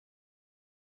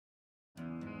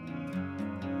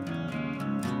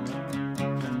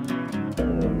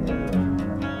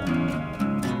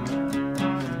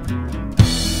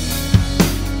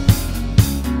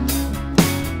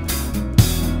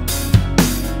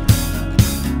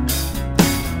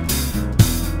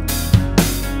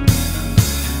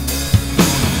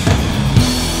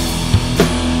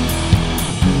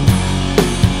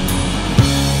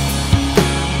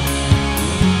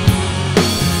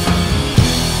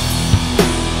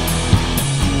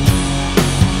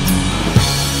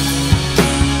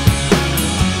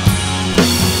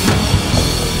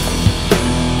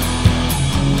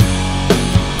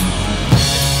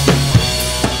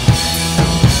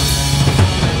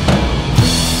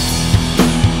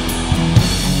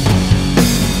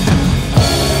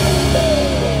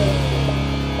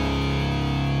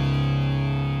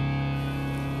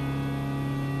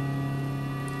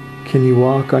"Can you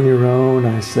walk on your own?"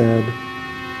 I said,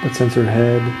 but since her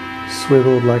head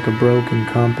swiveled like a broken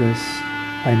compass,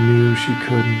 I knew she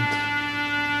couldn't.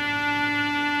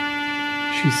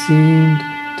 She seemed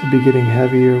to be getting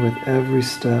heavier with every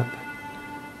step.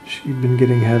 She'd been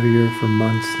getting heavier for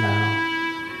months now.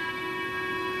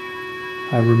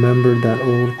 I remembered that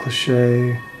old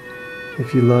cliche,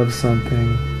 if you love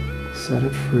something, set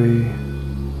it free.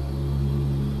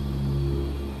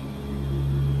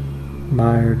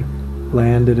 Mired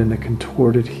landed in a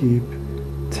contorted heap,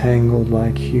 tangled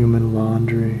like human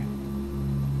laundry.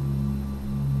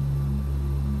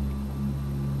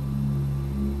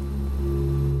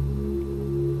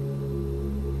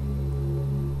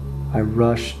 I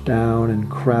rushed down and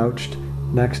crouched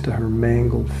next to her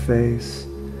mangled face.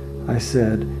 I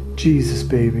said, "Jesus,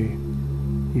 baby,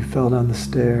 you fell down the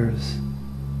stairs."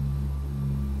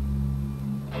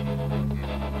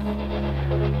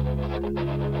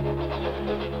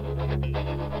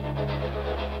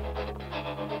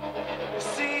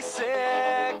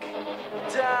 Seasick,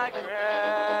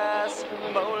 digress,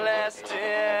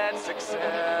 molested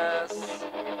success,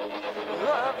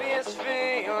 obvious fear.